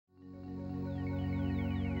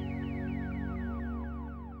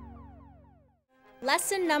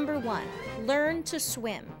Lesson number 1, learn to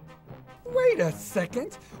swim. Wait a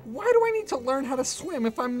second. Why do I need to learn how to swim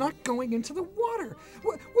if I'm not going into the water?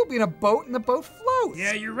 We'll be in a boat and the boat floats.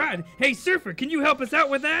 Yeah, you're right. Hey, Surfer, can you help us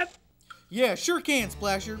out with that? Yeah, sure can,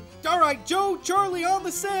 Splasher. All right, Joe, Charlie on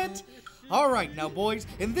the set. All right, now, boys,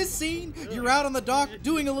 in this scene, you're out on the dock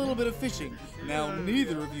doing a little bit of fishing. Now,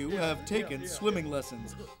 neither of you have taken swimming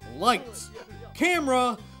lessons. Lights,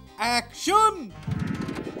 camera, action!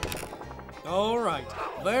 All right,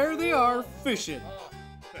 there they are fishing.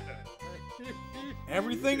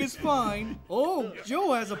 Everything is fine. Oh,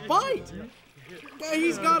 Joe has a bite.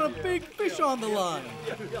 He's got a big fish on the line.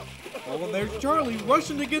 Oh, and there's Charlie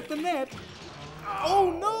rushing to get the net.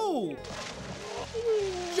 Oh, no!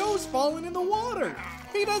 Joe's falling in the water.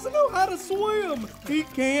 He doesn't know how to swim. He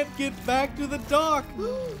can't get back to the dock.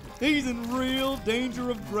 He's in real danger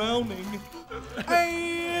of drowning.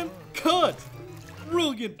 And cut!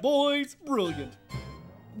 Brilliant, boys, brilliant.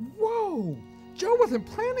 Whoa! Joe wasn't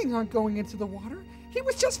planning on going into the water. He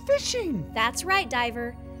was just fishing. That's right,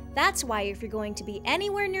 Diver. That's why if you're going to be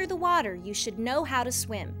anywhere near the water, you should know how to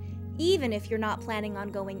swim, even if you're not planning on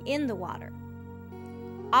going in the water.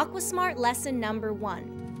 AquaSMART Lesson number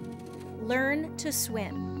 1, learn to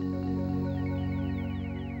swim.